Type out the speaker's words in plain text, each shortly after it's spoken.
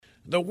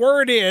The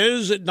word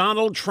is that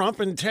Donald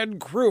Trump and Ted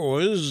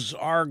Cruz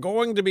are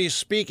going to be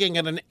speaking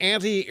at an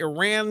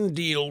anti-Iran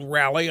deal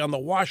rally on the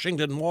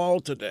Washington Mall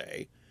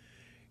today.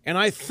 And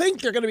I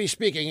think they're going to be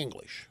speaking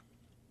English.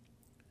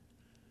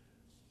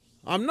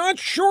 I'm not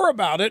sure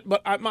about it,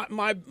 but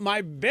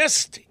my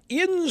best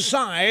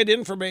inside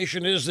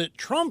information is that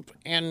Trump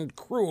and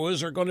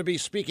Cruz are going to be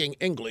speaking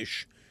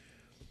English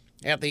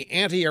at the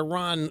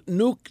anti-Iran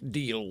nuke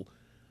deal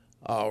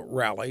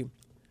rally,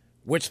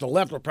 which the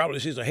left will probably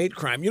see as a hate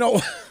crime. You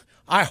know,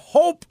 I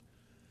hope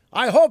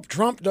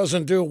Trump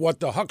doesn't do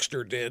what the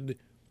huckster did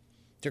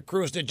to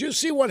Cruz. Did you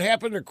see what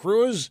happened to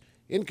Cruz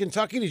in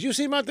Kentucky? Did you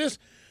see about this?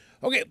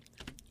 Okay.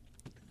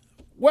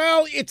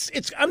 Well,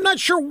 I'm not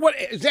sure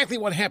exactly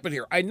what happened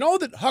here. I know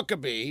that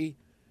Huckabee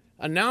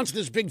announced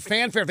this big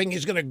fanfare thing.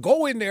 He's going to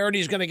go in there and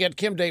he's going to get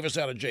Kim Davis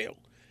out of jail.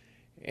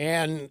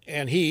 And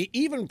he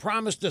even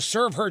promised to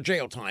serve her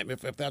jail time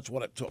if that's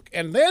what it took.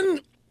 And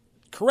then,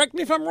 correct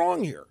me if I'm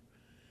wrong here,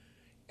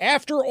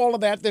 after all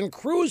of that, then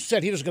Cruz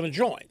said he was going to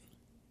join.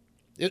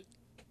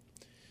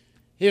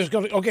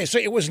 Okay, so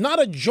it was not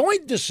a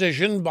joint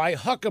decision by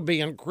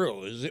Huckabee and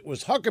Cruz. It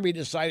was Huckabee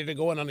decided to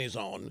go in on his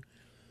own.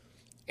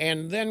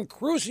 And then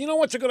Cruz, you know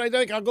what's a good idea?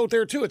 I think I'll go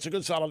there too. It's a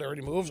good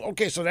solidarity move.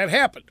 Okay, so that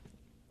happened.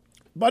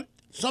 But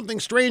something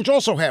strange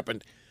also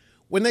happened.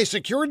 When they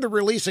secured the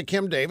release of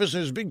Kim Davis,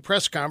 there's a big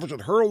press conference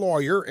with her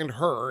lawyer and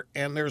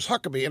there's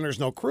Huckabee, and there's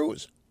no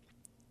Cruz.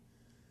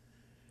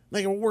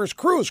 They go, well, where's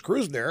Cruz?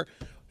 Cruz there.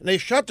 And they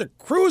shut the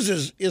Cruz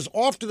is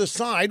off to the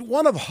side.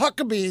 One of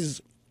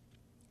Huckabee's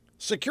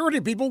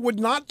security people would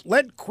not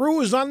let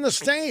Cruz on the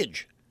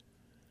stage.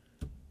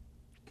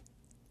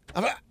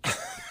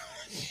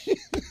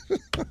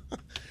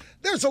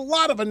 There's a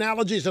lot of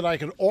analogies that I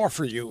can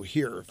offer you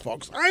here,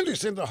 folks. I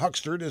understand the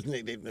huckster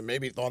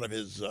maybe thought of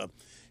his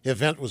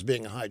event was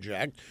being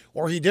hijacked,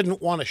 or he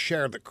didn't want to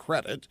share the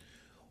credit,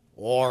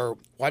 or,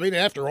 well, I mean,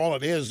 after all,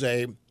 it is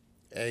a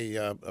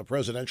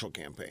presidential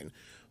campaign.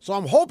 So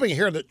I'm hoping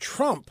here that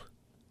Trump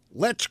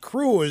lets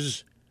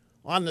Cruz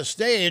on the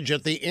stage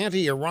at the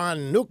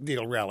anti-Iran nuke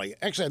deal rally.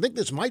 Actually, I think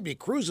this might be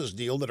Cruz's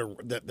deal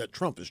that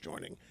Trump is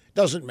joining.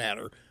 Doesn't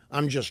matter.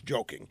 I'm just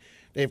joking.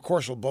 They, of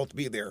course, will both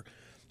be there.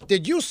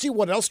 Did you see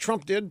what else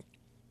Trump did?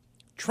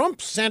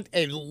 Trump sent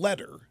a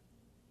letter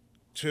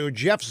to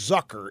Jeff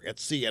Zucker at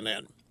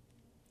CNN.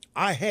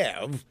 I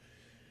have.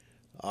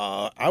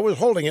 I was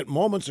holding it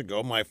moments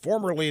ago, my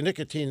formerly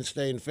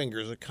nicotine-stained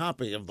fingers, a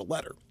copy of the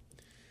letter.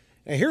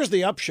 And here's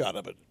the upshot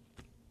of it.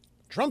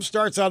 Trump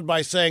starts out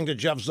by saying to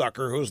Jeff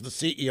Zucker, who's the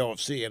CEO of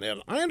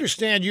CNN, I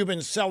understand you've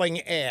been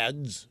selling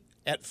ads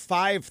at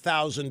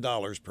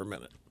 $5,000 per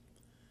minute.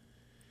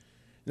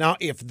 Now,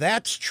 if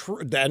that's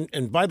true, then,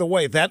 and by the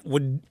way, that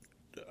would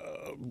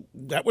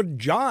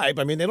jibe.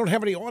 I mean, they don't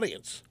have any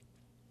audience.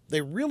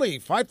 They really,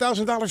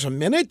 $5,000 a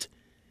minute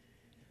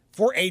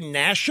for a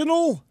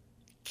national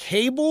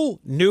cable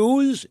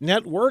news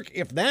network?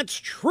 If that's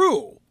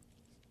true,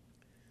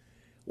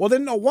 well,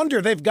 then no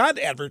wonder they've got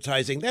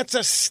advertising. That's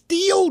a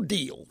steal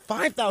deal.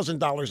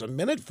 $5,000 a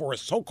minute for a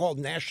so-called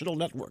national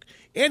network.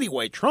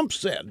 Anyway, Trump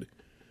said,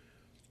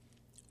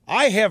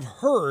 I have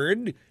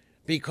heard,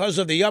 because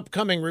of the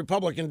upcoming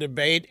Republican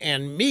debate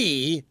and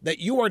me, that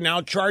you are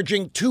now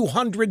charging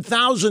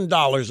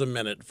 $200,000 a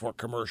minute for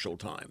commercial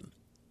time.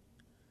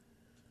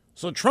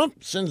 So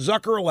Trump sends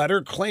Zucker a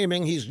letter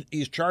claiming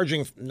he's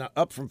charging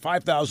up from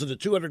 $5,000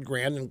 to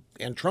 $200,000,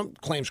 and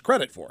Trump claims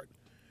credit for it.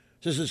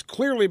 This is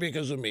clearly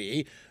because of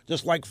me,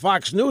 just like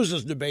Fox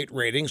News' debate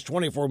ratings,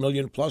 24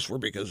 million plus, were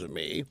because of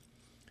me.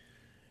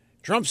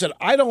 Trump said,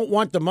 I don't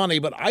want the money,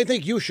 but I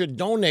think you should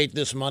donate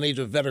this money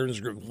to veterans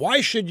groups.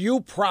 Why should you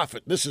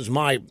profit? This is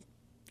my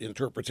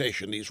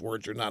interpretation. These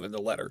words are not in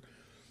the letter.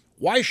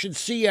 Why should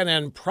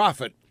CNN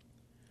profit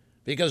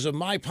because of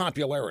my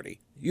popularity?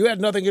 You had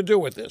nothing to do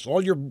with this.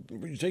 You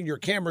say your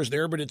camera's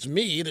there, but it's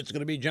me that's going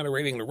to be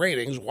generating the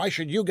ratings. Why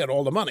should you get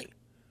all the money?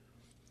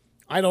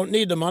 I don't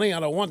need the money. I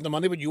don't want the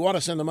money, but you ought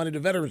to send the money to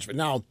veterans.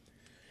 Now,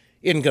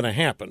 isn't going to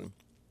happen.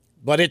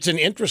 But it's an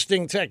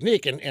interesting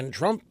technique, and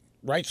Trump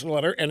writes a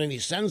letter, and then he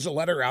sends a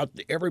letter out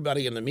to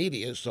everybody in the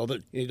media so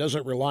that he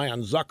doesn't rely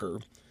on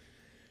Zucker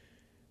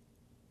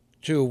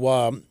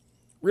to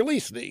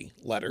release the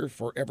letter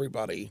for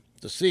everybody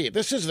to see.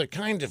 This is the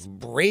kind of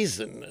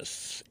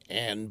brazenness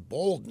and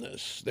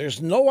boldness.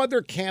 There's no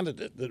other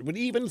candidate that would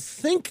even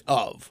think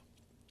of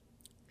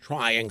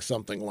trying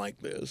something like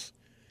this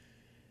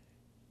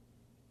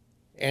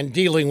and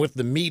dealing with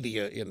the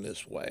media in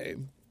this way.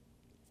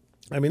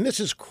 I mean, this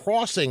is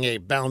crossing a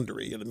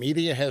boundary. The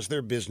media has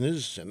their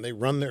business, and they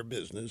run their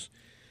business,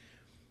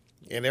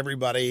 and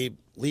everybody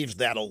leaves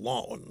that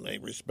alone. They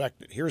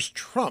respect it. Here's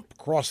Trump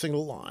crossing the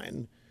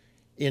line,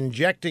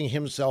 injecting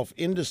himself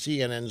into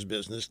CNN's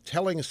business,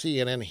 telling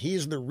CNN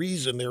he's the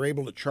reason they're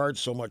able to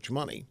charge so much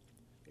money,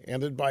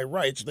 and that by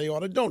rights they ought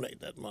to donate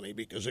that money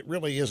because it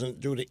really isn't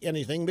due to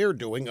anything they're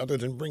doing other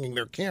than bringing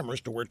their cameras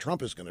to where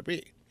Trump is going to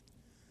be.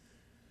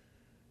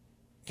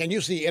 Can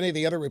you see any of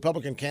the other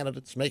Republican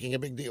candidates making a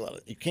big deal out of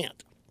it? You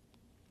can't.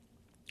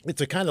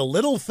 It's a kind of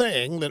little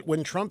thing that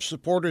when Trump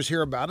supporters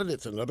hear about it,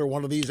 it's another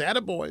one of these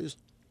attaboys.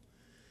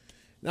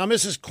 Now,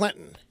 Mrs.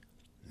 Clinton,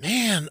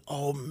 man,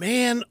 oh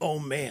man, oh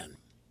man.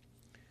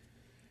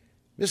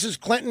 Mrs.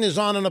 Clinton is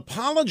on an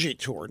apology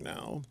tour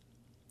now.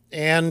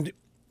 And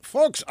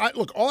folks,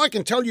 look, all I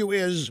can tell you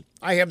is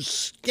I have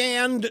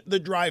scanned the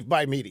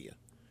drive-by media.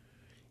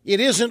 It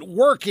isn't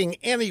working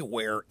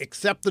anywhere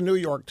except the New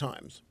York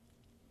Times.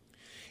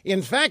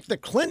 In fact, the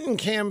Clinton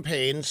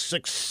campaign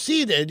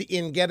succeeded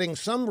in getting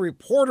some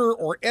reporter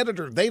or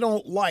editor they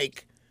don't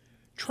like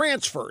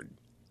transferred.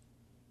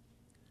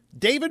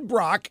 David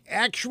Brock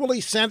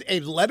actually sent a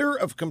letter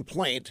of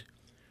complaint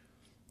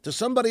to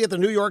somebody at the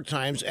New York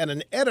Times, and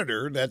an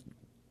editor that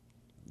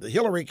the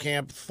Hillary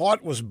camp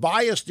thought was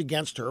biased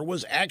against her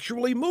was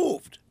actually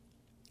moved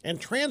and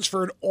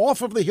transferred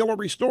off of the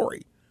Hillary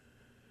story.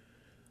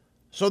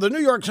 So the New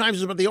York Times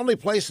is about the only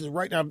place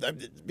right now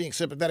being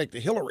sympathetic to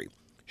Hillary.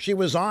 She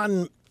was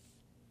on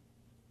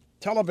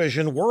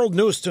television, World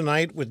News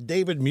Tonight, with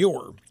David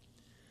Muir,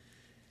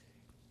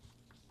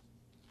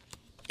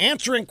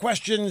 answering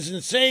questions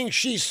and saying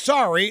she's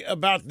sorry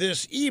about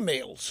this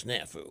email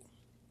snafu.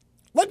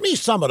 Let me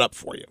sum it up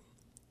for you.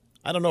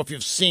 I don't know if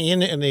you've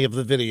seen any of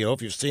the video,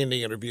 if you've seen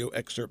the interview,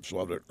 excerpts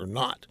of it or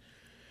not.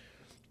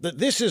 That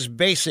this is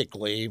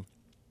basically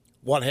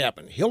what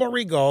happened.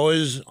 Hillary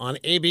goes on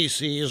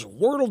ABC's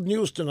World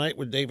News Tonight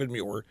with David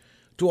Muir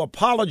to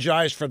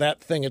apologize for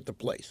that thing at the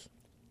place.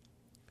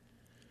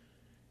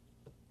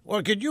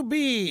 Well, could you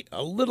be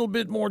a little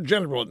bit more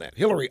general than that?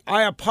 Hillary,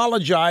 I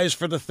apologize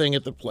for the thing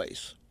at the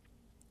place.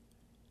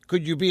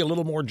 Could you be a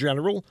little more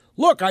general?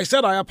 Look, I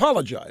said I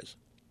apologize.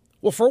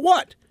 Well, for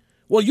what?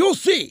 Well, you'll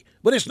see,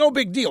 but it's no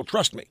big deal,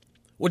 trust me.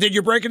 Well, did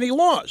you break any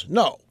laws?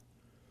 No.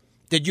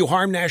 Did you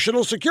harm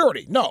national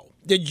security? No.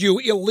 Did you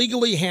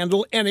illegally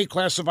handle any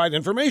classified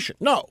information?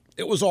 No.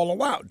 It was all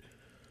allowed.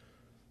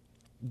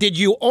 Did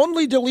you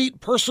only delete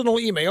personal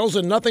emails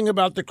and nothing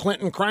about the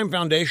Clinton Crime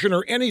Foundation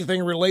or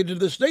anything related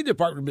to the State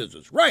Department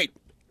business? Right.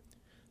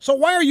 So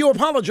why are you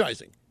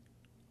apologizing?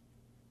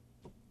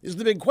 Is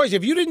the big question.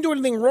 If you didn't do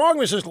anything wrong,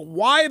 Mrs.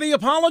 Why the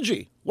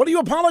apology? What are you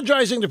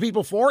apologizing to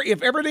people for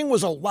if everything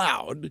was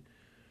allowed?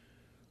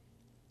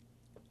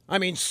 I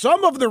mean,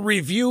 some of the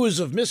reviews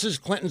of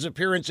Mrs. Clinton's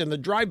appearance in the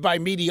drive-by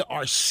media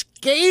are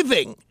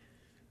scathing,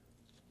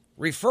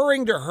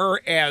 referring to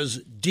her as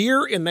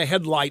deer in the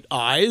headlight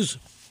eyes.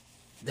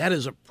 That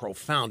is a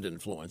profound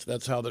influence.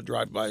 That's how the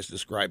drive-bys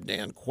described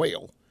Dan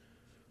Quayle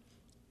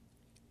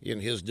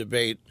in his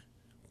debate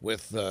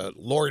with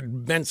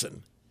Lord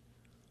Benson.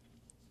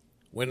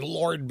 When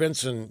Lord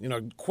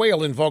Benson,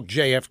 Quayle invoked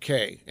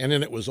JFK, and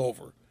then it was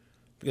over.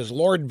 Because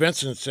Lord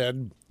Benson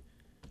said,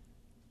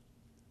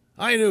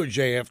 I knew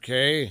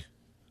JFK.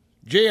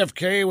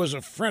 JFK was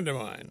a friend of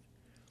mine.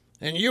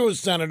 And you,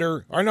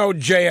 Senator, are no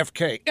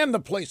JFK. And the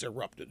place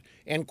erupted.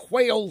 And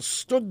Quayle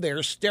stood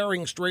there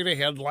staring straight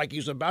ahead like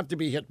he's about to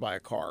be hit by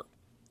a car.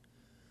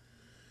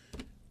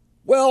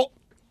 Well,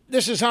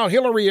 this is how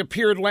Hillary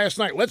appeared last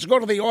night. Let's go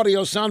to the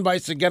audio sound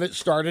bites to get it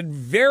started.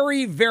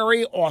 Very,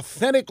 very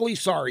authentically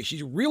sorry.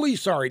 She's really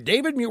sorry.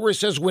 David Muir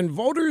says when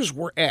voters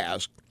were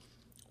asked,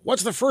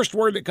 what's the first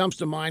word that comes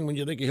to mind when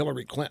you think of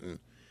Hillary Clinton?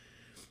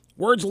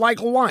 Words like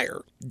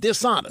liar,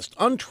 dishonest,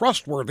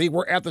 untrustworthy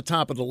were at the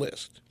top of the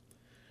list.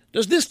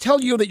 Does this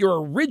tell you that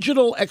your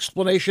original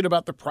explanation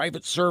about the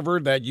private server,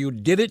 that you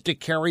did it to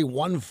carry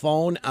one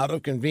phone out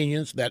of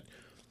convenience, that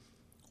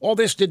all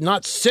this did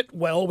not sit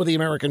well with the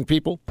American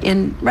people?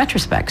 In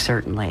retrospect,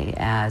 certainly,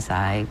 as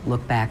I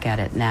look back at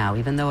it now,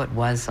 even though it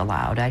was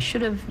allowed, I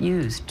should have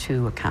used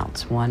two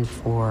accounts, one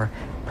for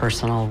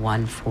personal,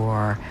 one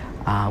for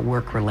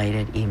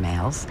work-related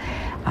emails.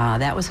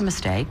 That was a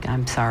mistake.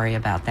 I'm sorry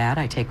about that.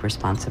 I take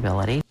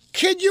responsibility.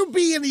 Can you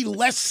be any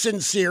less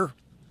sincere?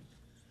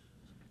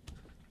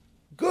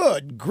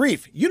 Good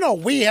grief.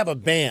 We have a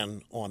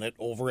ban on it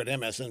over at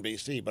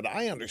MSNBC, but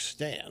I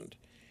understand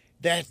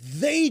that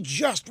they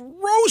just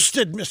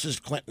roasted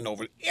Mrs. Clinton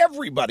over it.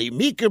 Everybody.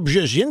 Mika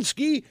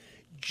Brzezinski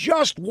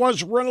just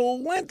was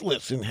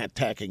relentless in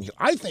attacking her.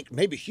 I think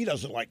maybe she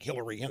doesn't like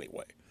Hillary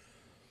anyway.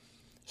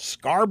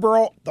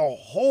 Scarborough, the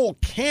whole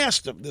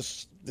cast of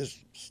this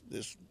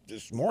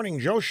Morning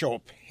Joe show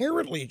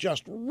apparently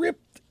just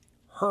ripped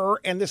her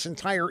and this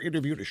entire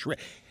interview to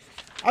shreds.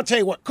 I'll tell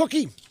you what,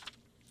 Cookie,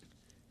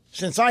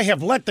 since I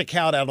have let the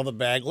cat out of the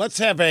bag, let's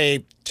have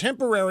a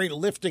temporary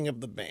lifting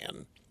of the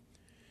ban.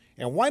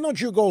 And why don't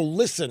you go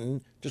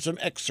listen to some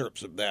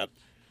excerpts of that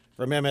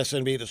from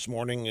MSNBC this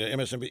morning,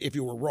 MSNBC, if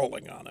you were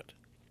rolling on it.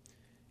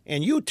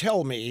 And you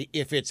tell me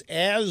if it's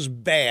as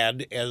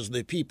bad as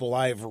the people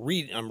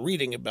I'm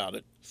reading about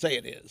it say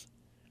it is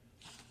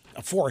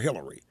for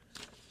Hillary.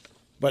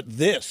 But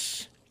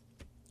this,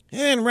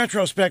 in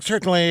retrospect,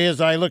 certainly as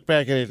I look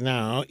back at it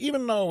now,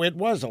 even though it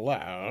was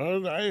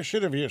allowed, I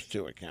should have used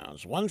two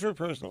accounts, one for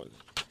personal.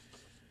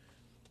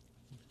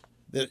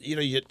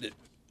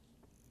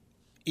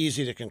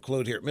 Easy to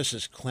conclude here.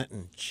 Mrs.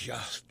 Clinton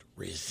just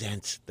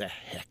resents the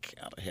heck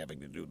out of having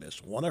to do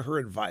this. One of her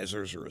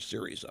advisors, or a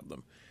series of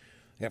them,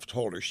 have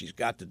told her she's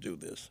got to do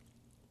this.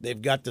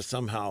 they've got to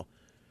somehow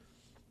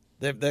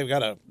they've got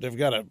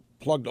to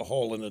plug the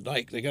hole in the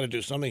dike. They got to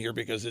do something here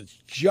because it's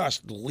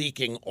just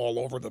leaking all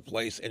over the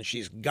place, and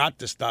she's got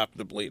to stop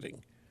the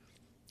bleeding.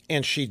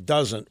 And she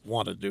doesn't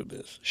want to do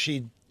this.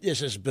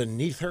 This is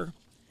beneath her.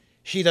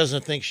 She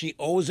doesn't think she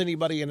owes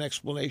anybody an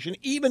explanation,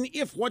 even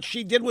if what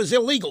she did was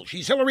illegal.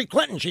 She's Hillary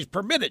Clinton. She's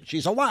permitted.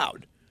 She's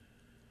allowed.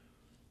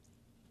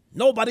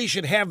 Nobody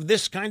should have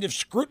this kind of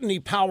scrutiny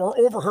power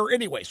over her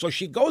anyway. So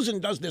she goes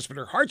and does this, but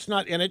her heart's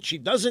not in it. She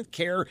doesn't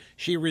care.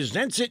 She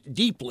resents it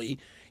deeply,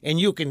 and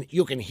you can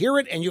hear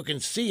it and you can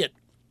see it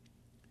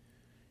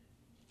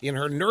in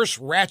her Nurse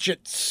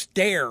Ratched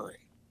stare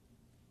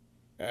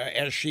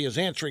as she is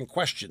answering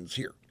questions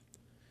here.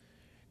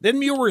 Then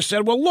Muir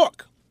said, well,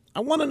 look, I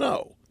want to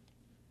know,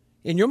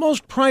 in your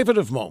most private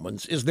of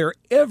moments, is there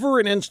ever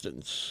an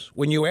instance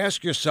when you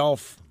ask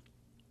yourself,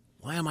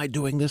 why am I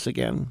doing this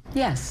again?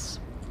 Yes,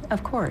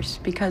 of course,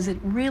 because it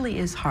really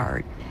is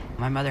hard.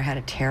 My mother had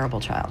a terrible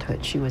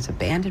childhood. She was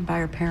abandoned by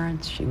her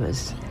parents. She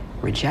was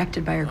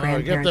rejected by her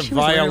grandparents. Get the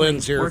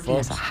violins she was here, working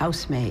folks. as a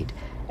housemaid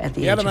at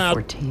the age of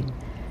 14.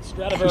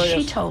 And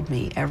she told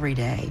me every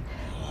day,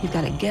 you've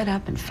got to get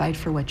up and fight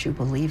for what you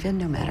believe in,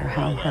 no matter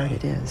how hard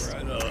it is.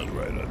 Right on.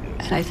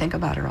 And I think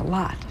about her a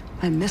lot.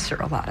 I miss her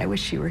a lot. I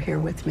wish she were here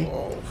with me.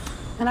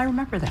 And I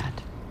remember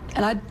that.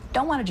 And I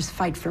don't want to just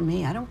fight for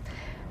me. I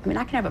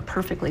can have a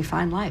perfectly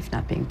fine life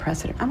not being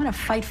president. I'm going to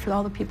fight for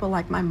all the people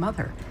like my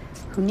mother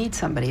who need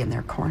somebody in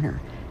their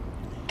corner.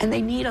 And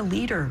they need a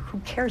leader who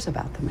cares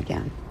about them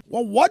again.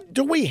 Well, what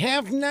do we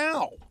have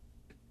now?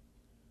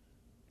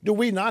 Do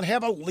we not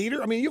have a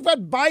leader? I mean, you've got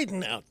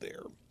Biden out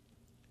there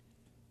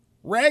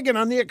ragging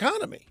on the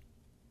economy.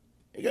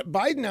 You got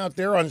Biden out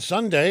there on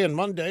Sunday and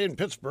Monday in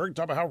Pittsburgh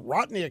talking about how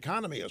rotten the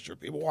economy is for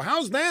people. Well,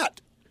 how's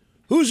that?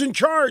 Who's in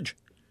charge?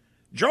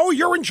 Joe,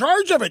 you're in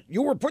charge of it.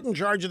 You were put in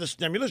charge of the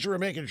stimulus. You were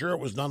making sure it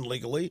was done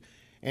legally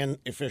and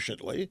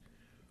efficiently.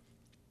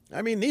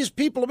 I mean, these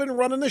people have been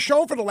running the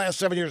show for the last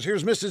 7 years.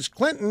 Here's Mrs.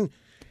 Clinton,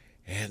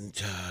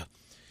 and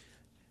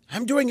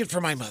I'm doing it for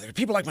my mother.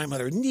 People like my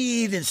mother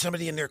need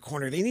somebody in their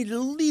corner. They need a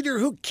leader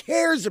who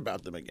cares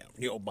about them again.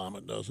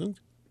 Obama doesn't.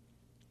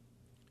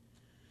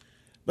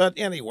 But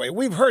anyway,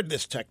 we've heard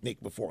this technique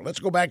before.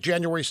 Let's go back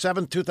January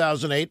 7th,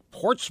 2008,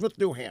 Portsmouth,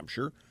 New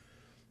Hampshire.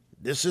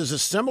 This is a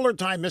similar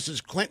time.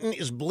 Mrs. Clinton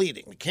is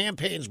bleeding. The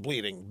campaign's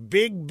bleeding.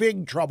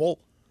 Big trouble.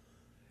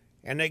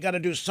 And they got to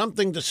do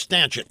something to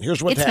stanch it.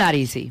 Here's what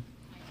happened.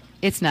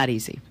 It's not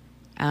easy.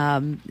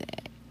 And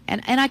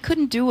I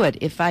couldn't do it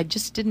if I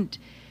just didn't,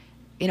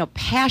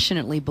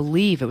 passionately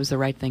believe it was the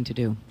right thing to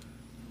do.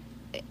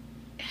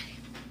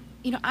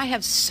 I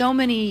have so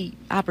many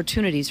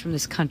opportunities from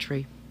this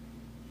country.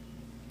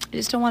 I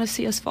just don't want to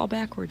see us fall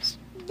backwards.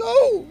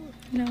 No.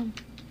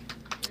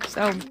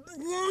 So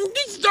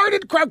he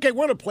started. Okay, I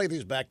want to play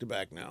these back to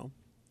back now,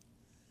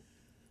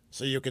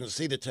 so you can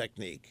see the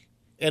technique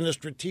and the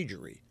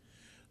strategery.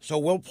 So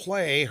we'll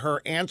play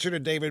her answer to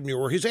David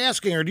Muir. He's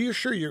asking her, "Do you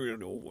sure you're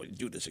going to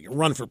do this again?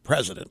 Run for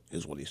president?"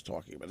 Is what he's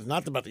talking about. It's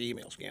not about the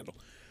email scandal.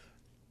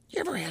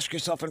 You ever ask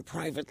yourself in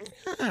private,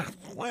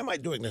 why am I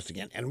doing this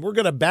again? And we're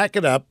going to back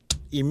it up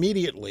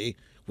immediately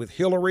with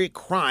Hillary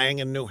crying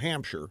in New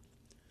Hampshire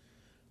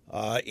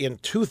in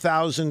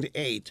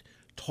 2008,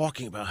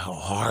 talking about how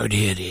hard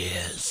it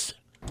is.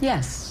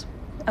 yes,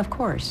 of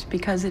course,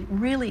 because it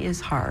really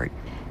is hard.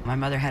 My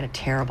mother had a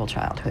terrible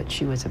childhood.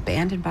 She was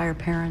abandoned by her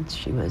parents.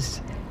 She was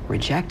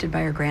rejected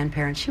by her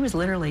grandparents. She was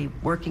literally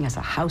working as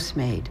a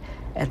housemaid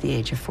at the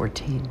age of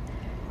 14.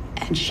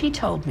 And she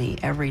told me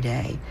every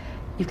day,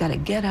 you've got to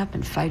get up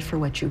and fight for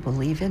what you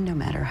believe in, no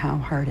matter how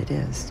hard it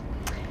is.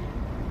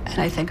 And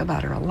I think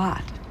about her a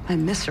lot. I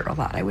miss her a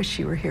lot. I wish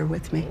she were here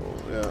with me.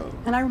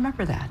 And I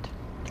remember that.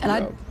 And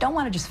I don't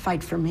want to just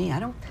fight for me. I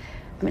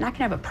can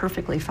have a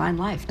perfectly fine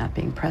life not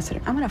being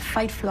president. I'm going to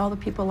fight for all the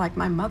people like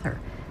my mother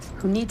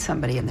who need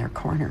somebody in their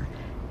corner.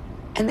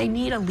 And they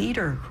need a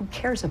leader who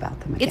cares about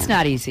them again. It's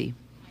not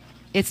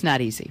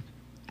easy.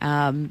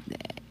 And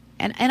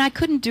I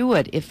couldn't do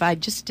it if I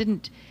just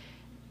didn't,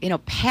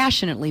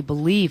 passionately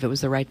believe it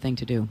was the right thing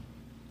to do.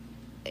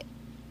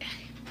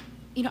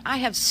 I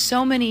have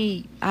so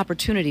many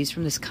opportunities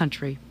from this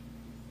country.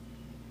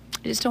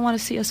 I just don't want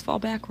to see us fall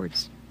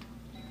backwards.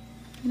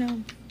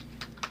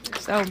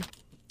 So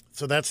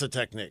that's the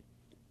technique.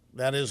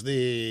 That is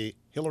the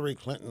Hillary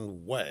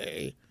Clinton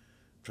way.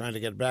 Trying to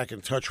get back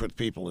in touch with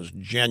people is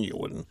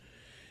genuine.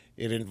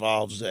 It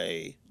involves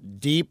a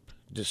deep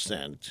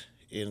descent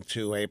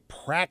into a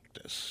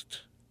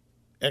practiced,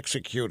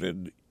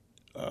 executed,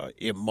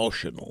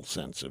 emotional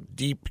sense of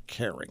deep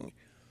caring,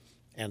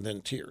 and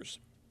then tears.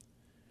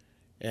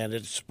 And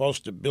it's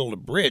supposed to build a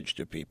bridge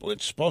to people.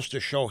 It's supposed to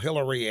show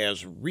Hillary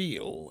as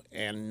real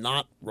and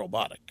not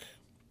robotic.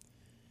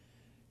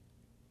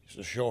 It's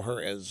to show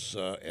her as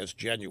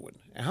genuine.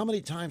 And how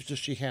many times does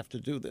she have to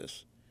do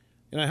this?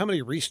 How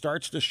many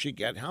restarts does she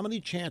get? How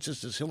many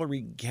chances does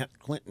Hillary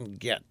Clinton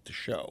get to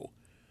show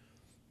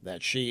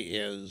that she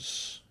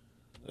is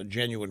a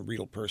genuine,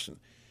 real person?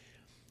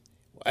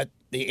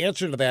 The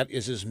answer to that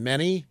is as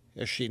many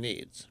as she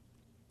needs.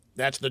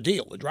 That's the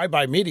deal. The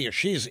drive-by media,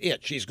 she's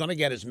it. She's going to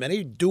get as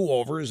many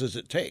do-overs as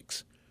it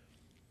takes.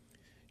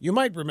 You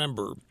might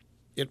remember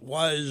it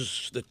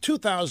was the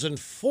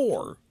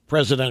 2004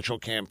 presidential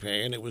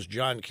campaign. It was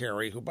John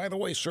Kerry, who, by the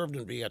way, served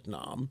in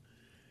Vietnam,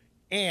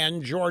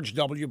 and George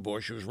W.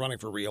 Bush, who was running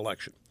for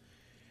re-election.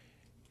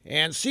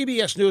 And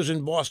CBS News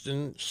in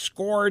Boston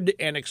scored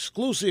an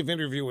exclusive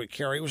interview with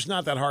Kerry. It was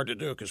not that hard to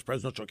do because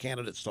presidential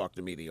candidates talk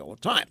to media all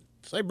the time.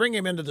 So they bring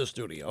him into the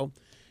studio,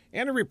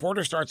 and a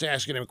reporter starts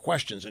asking him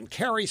questions, and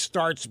Kerry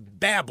starts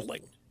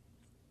babbling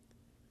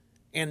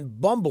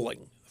and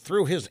bumbling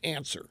through his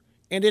answer.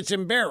 And it's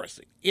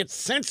embarrassing. It's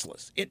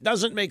senseless. It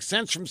doesn't make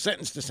sense from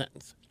sentence to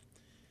sentence.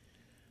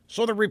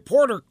 So the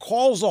reporter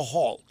calls a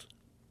halt.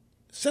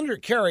 Senator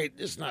Kerry,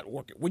 this is not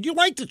working. Would you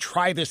like to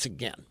try this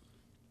again?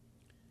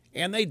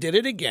 And they did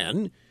it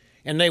again,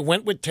 and they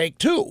went with take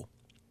two.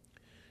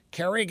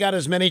 Kerry got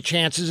as many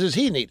chances as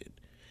he needed.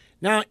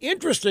 Now,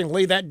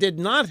 interestingly, that did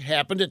not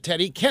happen to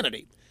Teddy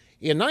Kennedy.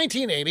 In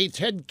 1980,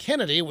 Ted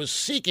Kennedy was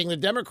seeking the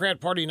Democrat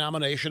Party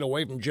nomination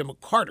away from Jim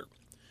Carter.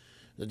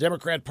 The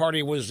Democrat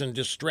Party was in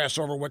distress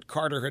over what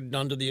Carter had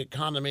done to the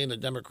economy in the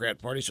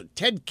Democrat Party. So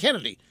Ted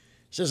Kennedy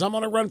says, I'm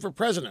going to run for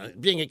president.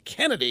 Being a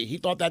Kennedy, he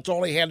thought that's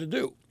all he had to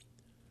do.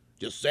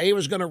 Just say he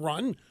was going to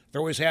run,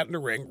 throw his hat in the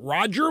ring.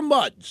 Roger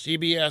Mudd,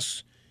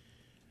 CBS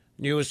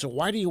News, so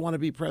why do you want to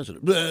be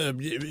president? Mary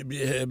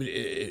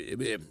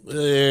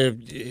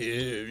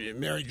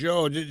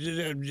Jo,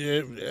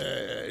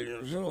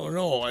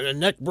 no, a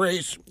neck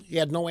brace. He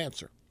had no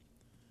answer.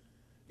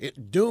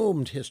 It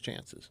doomed his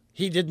chances.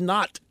 He did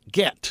not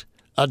get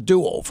a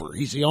do-over.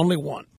 He's the only one.